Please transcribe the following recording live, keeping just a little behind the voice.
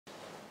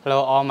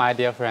Hello all my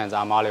dear friends,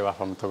 I'm Oliver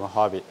from Token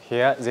Hobby.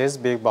 Here, this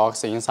big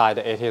box inside,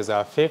 it is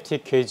a 50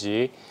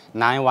 kg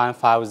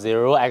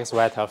 9150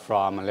 excavator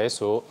from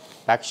LESU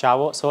back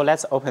shovel. So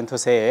let's open to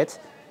see it.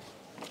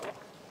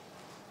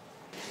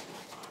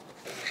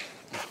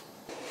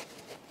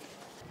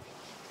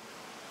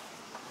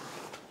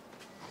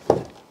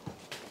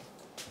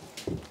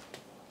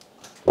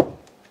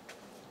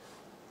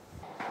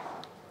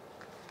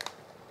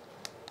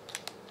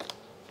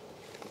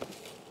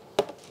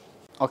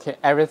 Okay,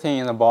 everything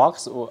in the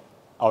box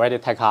already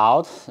take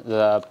out,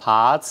 the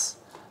parts,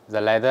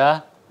 the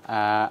leather,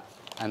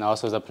 and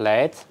also the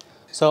plate.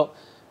 So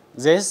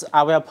this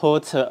I will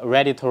put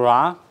ready to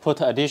run, put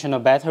additional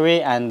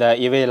battery and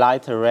EV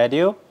light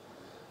radio.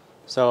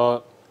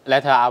 So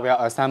later I will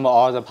assemble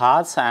all the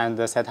parts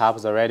and set up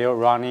the radio,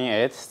 running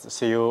it,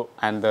 see you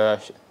and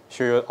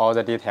show you all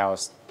the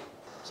details.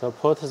 So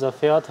put the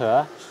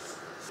filter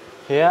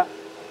here.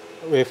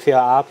 We fill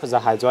up the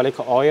hydraulic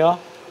oil,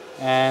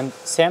 and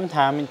same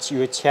time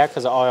you check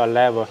the oil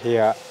level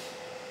here.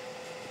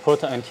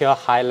 Put until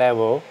high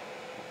level.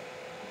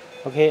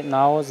 Okay,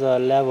 now the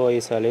level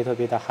is a little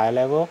bit high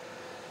level,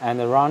 and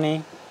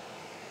running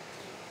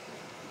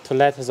to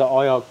let the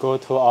oil go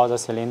to all the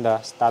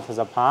cylinders. Start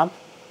the pump.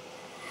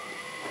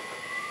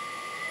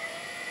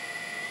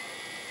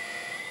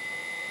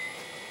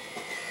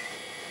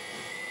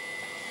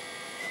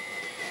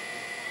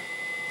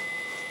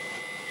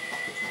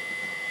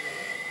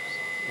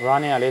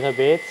 Running a little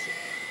bit,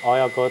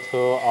 oil go to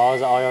all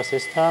the oil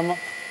system,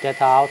 get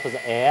out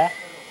the air.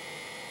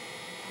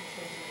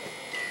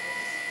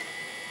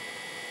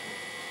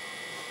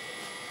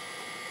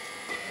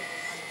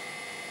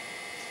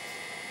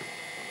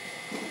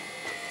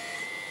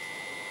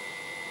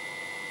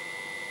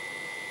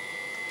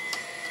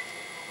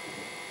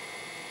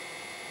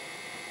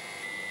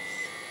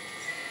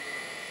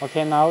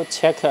 Okay, now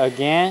check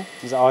again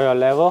the oil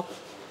level.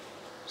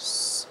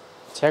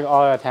 Check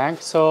oil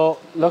tank. So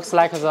looks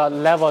like the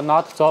level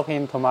not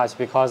dropping too much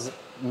because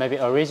maybe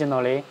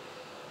originally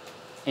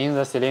in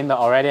the cylinder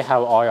already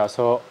have oil.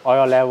 So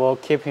oil level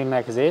keeping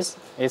like this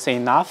is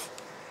enough.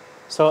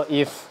 So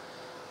if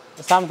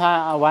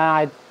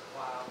sometime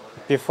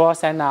before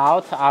send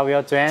out, I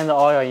will drain the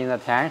oil in the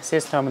tank.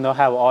 System don't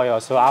have oil.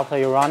 So after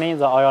you running,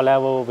 the oil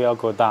level will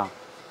go down.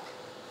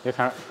 You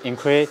can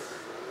increase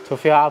to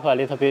fill up a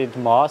little bit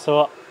more.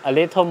 So a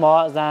little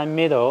more than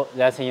middle,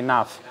 that's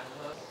enough.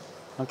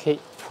 Okay,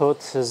 put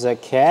the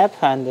cap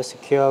and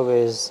secure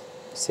with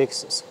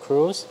 6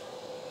 screws.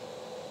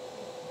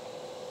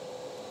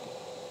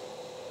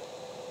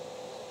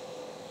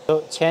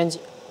 So change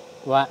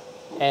one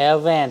air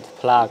vent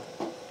plug.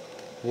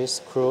 This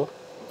screw,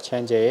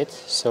 change it.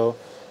 So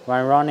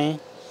when running,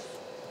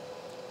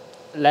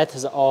 let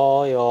the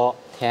oil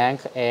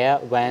tank air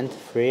vent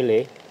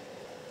freely.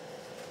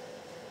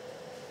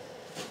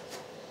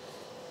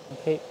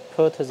 Okay,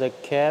 put the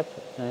cap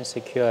and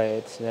secure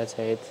it. That's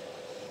it.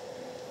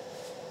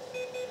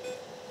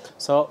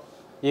 So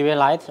EV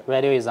light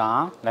radio is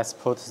on. Let's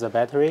put the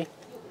battery.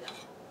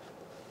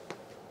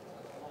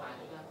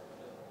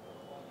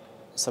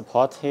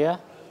 Support here.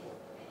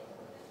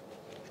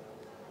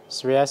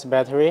 3S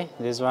battery.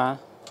 This one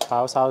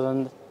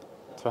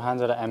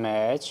 5200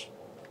 mAh.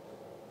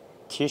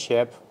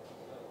 T-shape.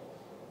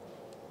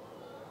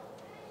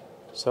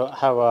 So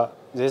have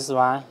this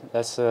one.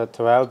 That's a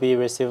 12B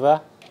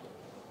receiver.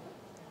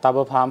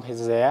 Double pump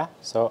is there.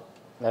 So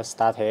let's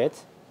start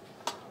it.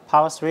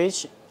 Power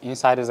switch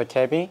inside the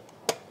cabin.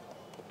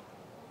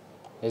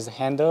 Is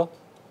handle.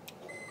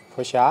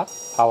 Push up.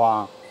 Power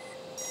on.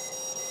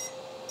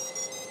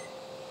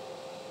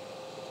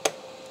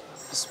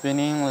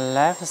 Spinning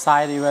left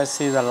side, you will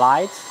see the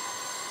light.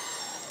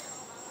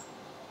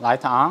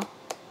 Light on.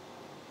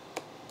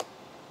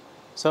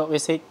 So we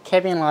see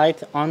cabin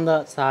light on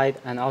the side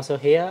and also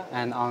here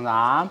and on the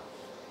arm.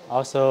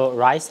 Also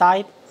right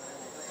side.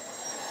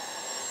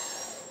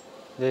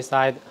 This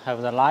side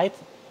have the light,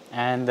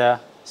 and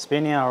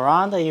spinning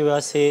around you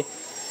will see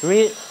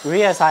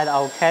rear side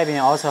of cabin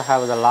also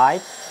have the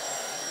light,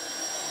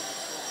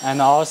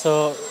 and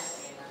also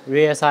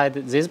rear side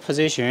this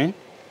position.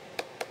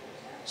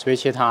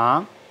 Switch it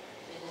on.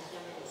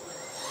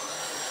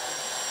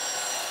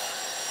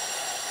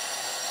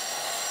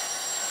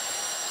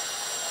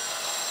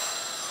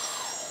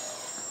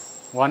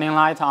 Warning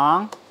light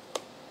on.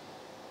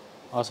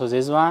 Also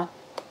this one,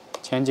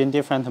 changing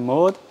different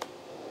mode.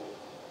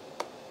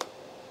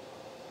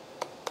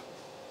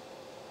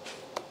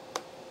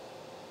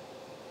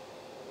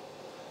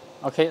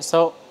 Okay,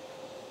 so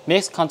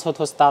mix control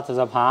to start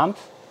the pump.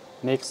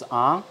 Mix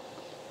on.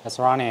 Let's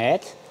run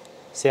it.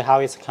 See how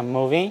it's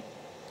moving.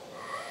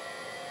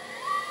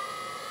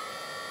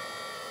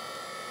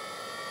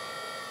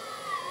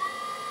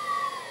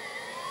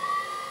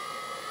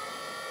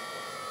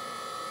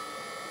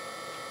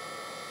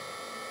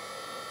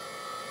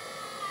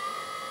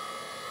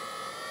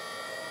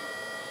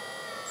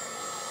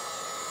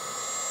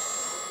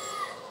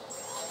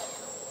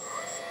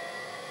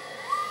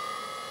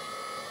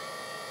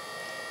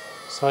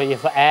 So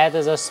if add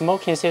the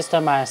smoking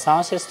system and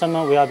sound system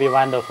will be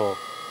wonderful.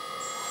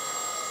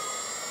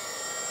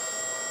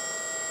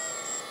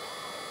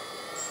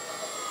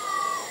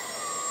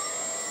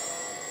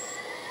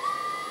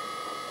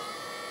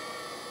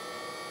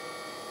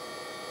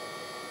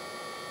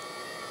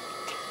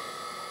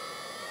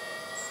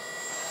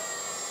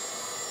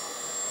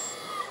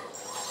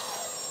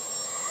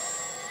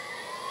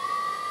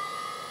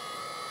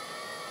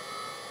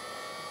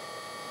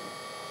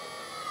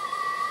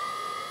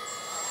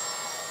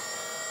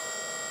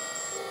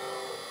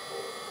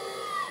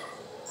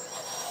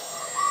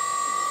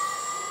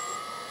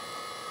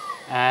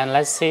 And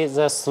let's see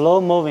the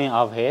slow moving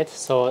of it.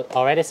 So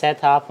already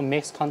set up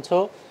mix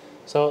control.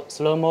 So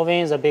slow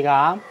moving the big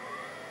arm,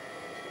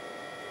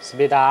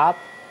 speed up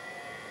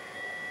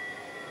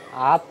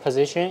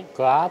position,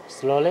 go up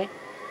slowly,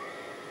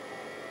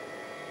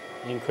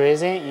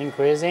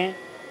 increasing.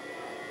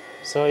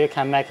 So you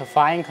can make a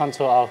fine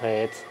control of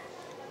it.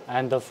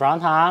 And the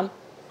front arm,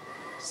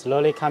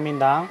 slowly coming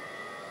down,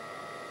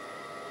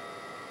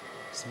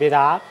 speed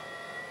up,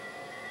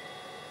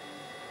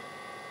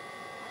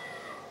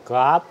 go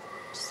up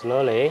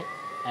slowly,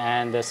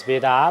 and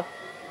speed up.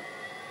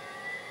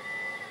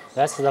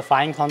 That's the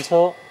fine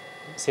control.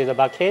 See the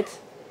bucket?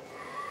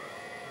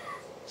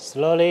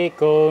 Slowly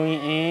going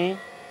in,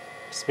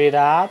 speed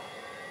up,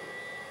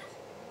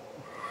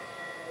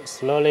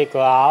 slowly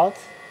go out,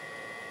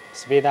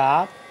 speed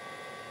up.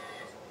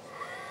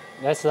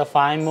 That's the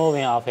fine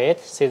moving of it.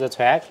 See the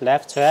track,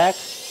 left track,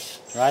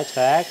 right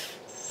track,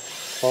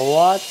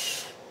 forward,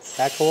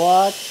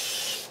 backward,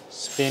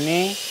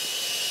 spinning.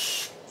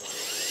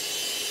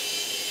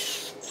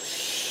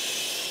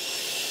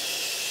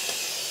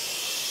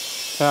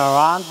 Turn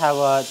around, have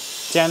a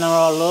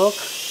general look.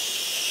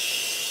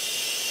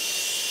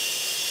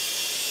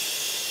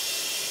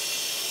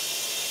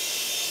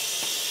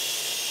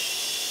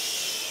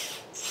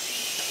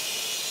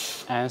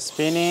 And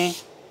spinning,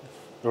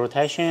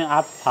 rotation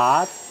up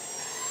part.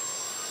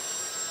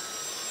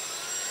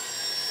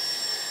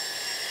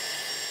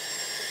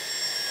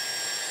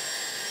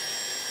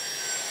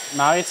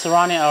 Now it's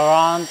running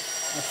around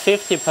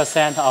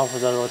 50% of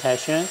the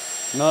rotation.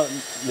 No,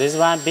 this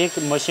one big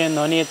machine,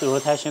 no need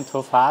rotation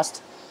too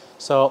fast.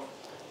 So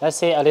let's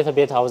see a little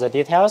bit of the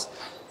details.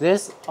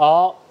 This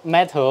all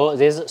metal,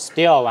 this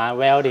steel one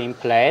welding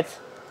plate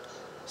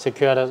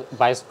secured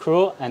by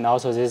screw, and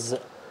also this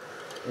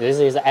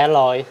is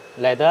alloy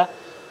leather.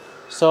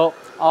 So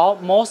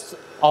most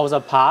of the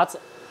parts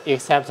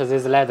except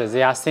this leather,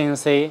 they are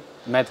CNC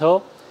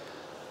metal.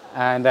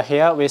 And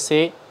here we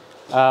see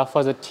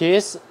for the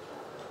teeth,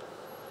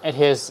 it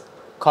is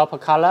copper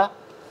color.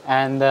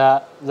 And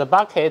the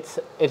bucket,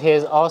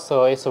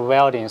 it's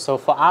welding. So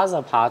for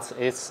other parts,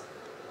 it's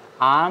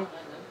arm,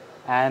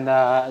 and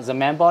the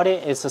main body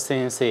is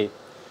CNC.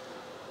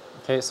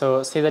 Okay,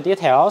 so see the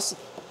details.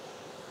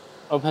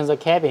 Open the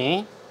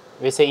cabin.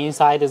 We see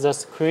inside the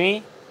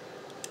screen.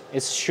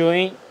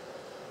 Screen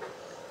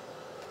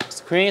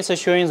is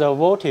showing the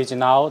voltage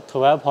now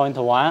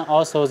 12.1.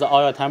 Also the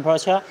oil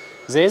temperature.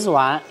 This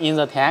one in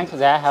the tank,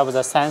 they have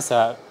the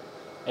sensor.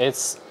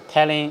 It's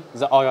telling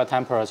the oil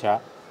temperature.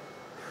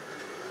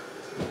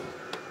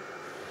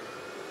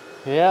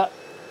 Here,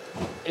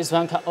 this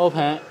one can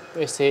open.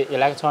 We see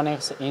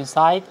electronics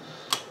inside.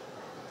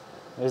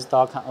 This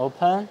door can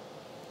open.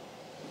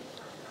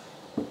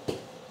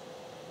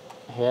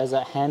 Here's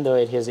the handle,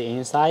 it is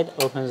inside.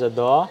 Open the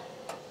door.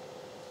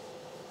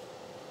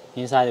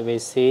 Inside we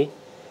see.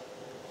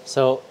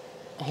 So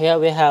here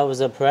we have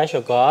the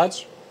pressure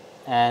gauge,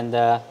 and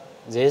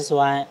this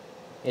one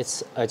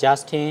it's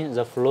adjusting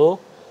the flow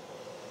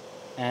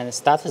and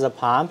start the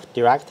pump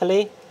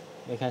directly.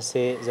 You can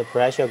see the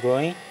pressure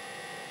growing.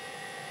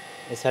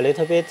 It's a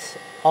little bit,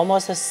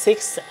 almost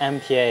 6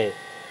 MPa.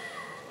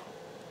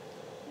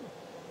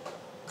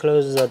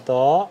 Close the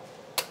door,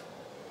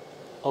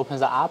 open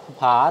the upper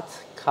part,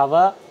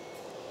 cover,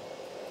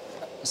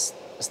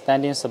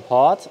 standing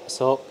support.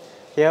 So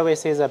here we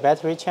see the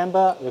battery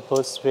chamber. We put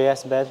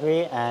 3S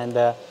battery,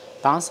 and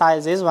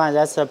downside this one,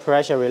 that's the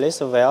pressure release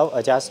valve,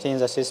 adjusting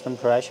the system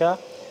pressure.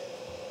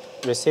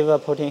 Receiver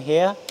put in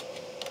here,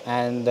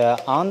 and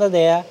under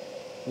there,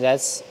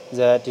 that's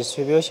the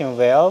distribution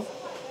valve.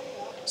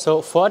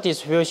 So for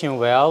distribution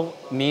valve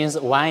means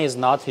one is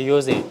not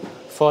using.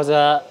 For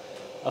the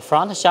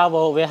front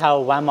shovel, we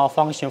have one more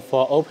function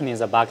for opening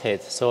the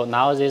bucket. So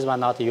now this one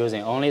not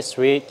using, only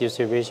 3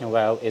 distribution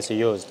valve is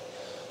used.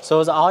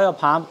 So the oil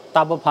pump,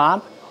 double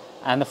pump,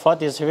 and for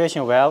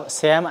distribution valve,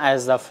 same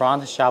as the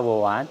front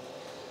shovel one.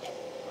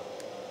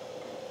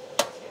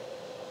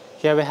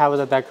 Here we have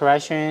the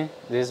decoration.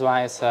 This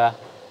one is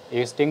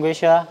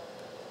extinguisher,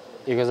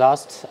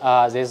 exhaust,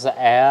 this is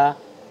air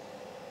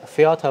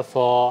filter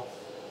for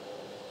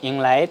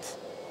inlet,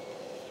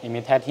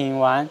 imitating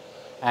one.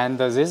 And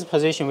this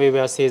position we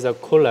will see the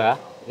cooler,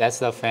 that's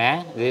the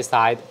fan, this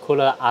side,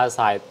 cooler other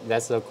side,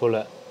 that's the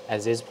cooler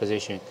at this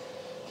position.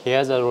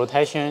 Here's the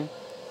rotation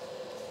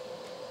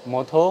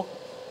motor,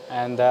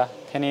 and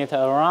turning it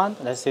around,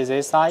 let's see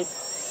this side.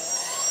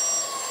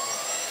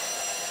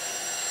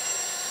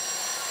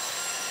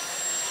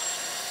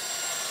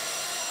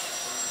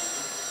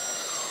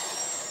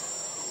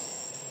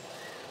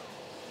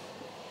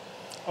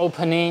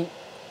 opening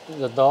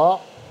the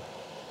door.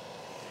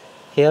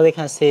 Here we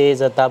can see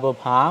the double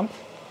pump.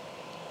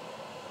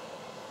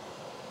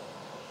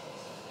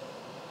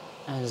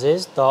 And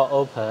this door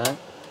open.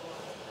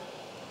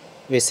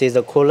 We see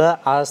the cooler.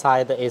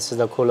 Outside is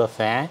the cooler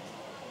fan.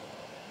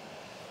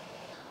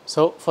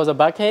 So for the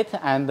bucket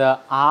and the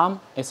arm,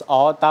 it's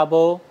all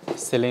double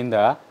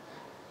cylinder.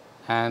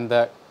 And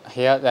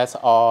here that's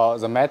all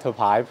the metal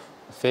pipe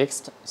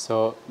fixed.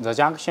 So the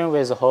junction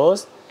with the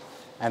hose.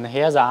 And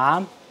here's the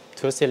arm,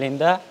 2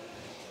 cylinder.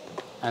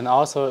 And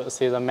also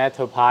see the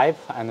metal pipe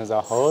and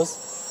the hose.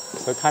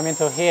 So coming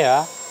to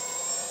here,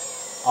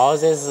 all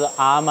this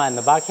arm and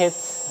the bucket,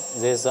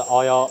 this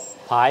oil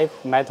pipe,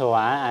 metal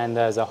one, and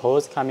the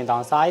hose coming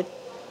downside.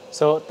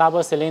 So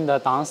double cylinder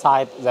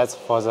downside, that's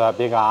for the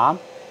big arm.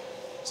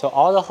 So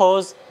all the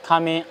hose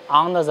coming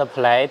under the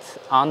plate,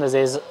 under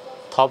this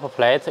top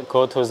plate,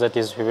 go to the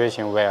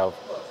distribution valve.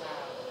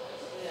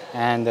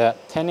 And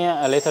turning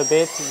a little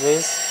bit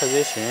this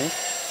position.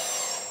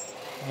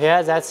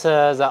 Here, that's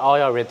the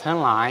oil return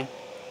line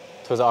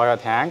to the oil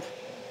tank.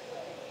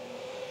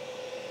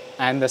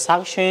 And the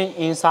suction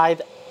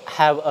inside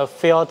have a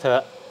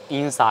filter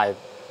inside.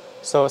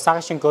 So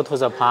suction go to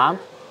the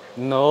pump,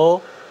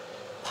 no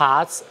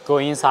parts go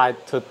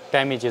inside to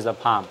damage the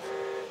pump.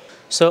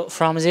 So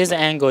from this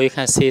angle, you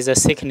can see the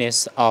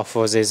thickness of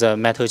this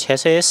metal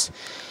chassis.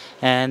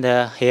 And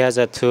here's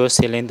the 2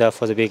 cylinder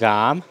for the big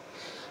arm.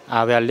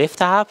 I will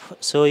lift up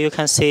so you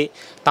can see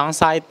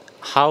downside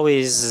how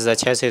is the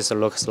chassis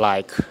looks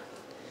like.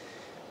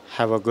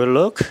 Have a good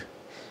look.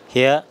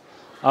 Here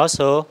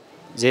also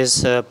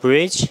this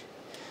bridge,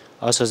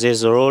 also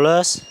these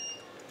rollers,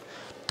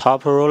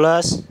 top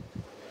rollers.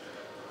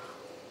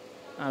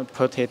 I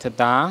put it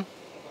down.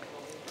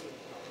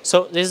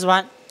 So this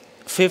one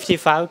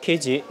 55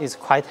 kg is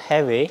quite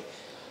heavy.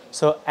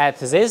 So at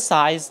this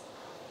size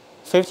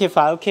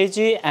 55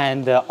 kg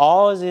and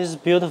all these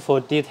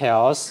beautiful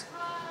details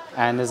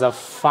and the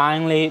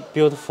finely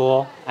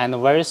beautiful and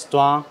very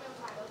strong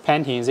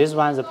painting. This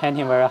one, the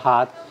painting very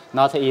hard,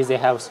 not easy,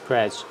 have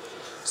scratch.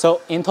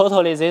 So in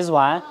totally this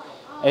one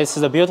is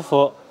the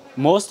beautiful,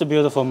 most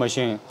beautiful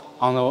machine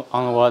on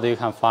the world you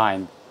can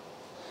find.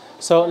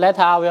 So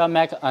later I will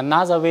make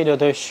another video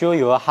to show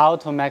you how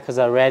to make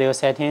the radio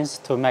settings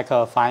to make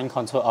a fine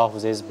control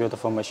of this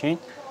beautiful machine.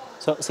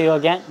 So see you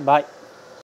again, bye.